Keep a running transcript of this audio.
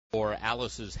for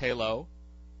Alice's Halo.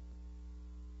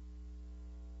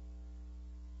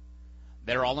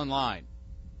 They're all in line.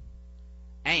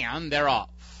 And they're off.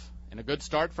 And a good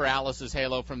start for Alice's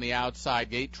Halo from the outside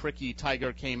gate. Tricky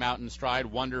Tiger came out in stride.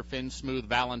 Wonderfin, Smooth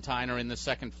Valentine are in the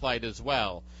second flight as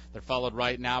well. They're followed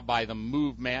right now by the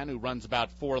Move Man, who runs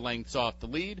about 4 lengths off the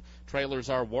lead. Trailers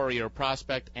are Warrior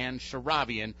Prospect and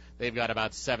Sharavian. They've got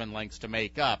about 7 lengths to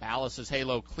make up. Alice's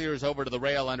Halo clears over to the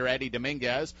rail under Eddie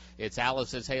Dominguez. It's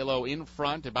Alice's Halo in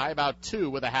front by about 2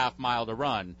 with a half-mile to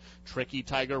run. Tricky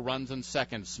Tiger runs in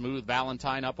second. Smooth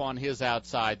Valentine up on his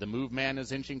outside. The Move Man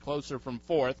is inching closer from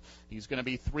fourth. He's going to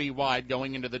be 3 wide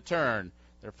going into the turn.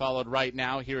 They're followed right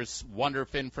now. Here's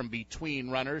Wonderfin from between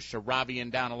runners.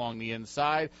 Sharavian down along the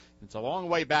inside. It's a long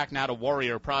way back now to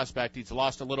Warrior Prospect. He's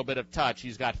lost a little bit of touch.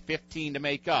 He's got 15 to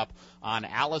make up on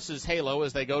Alice's Halo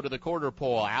as they go to the quarter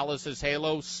pole. Alice's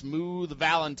Halo, Smooth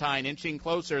Valentine inching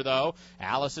closer, though.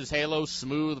 Alice's Halo,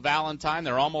 Smooth Valentine.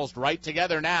 They're almost right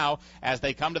together now as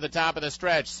they come to the top of the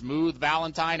stretch. Smooth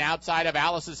Valentine outside of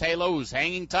Alice's Halo, who's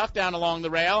hanging tough down along the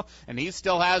rail, and he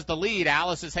still has the lead.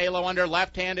 Alice's Halo under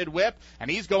left-handed whip, and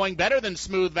he's going better than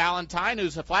Smooth Valentine,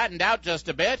 who's flattened out just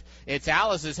a bit. It's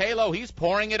Alice's Halo. He's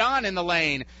pouring it on in the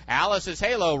lane. Alice's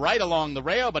Halo right along the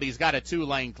rail, but he's got a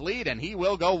 2-length lead, and he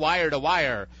will go wire to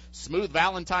wire. Smooth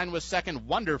Valentine was second,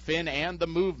 Wonderfin and the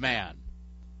Move Man.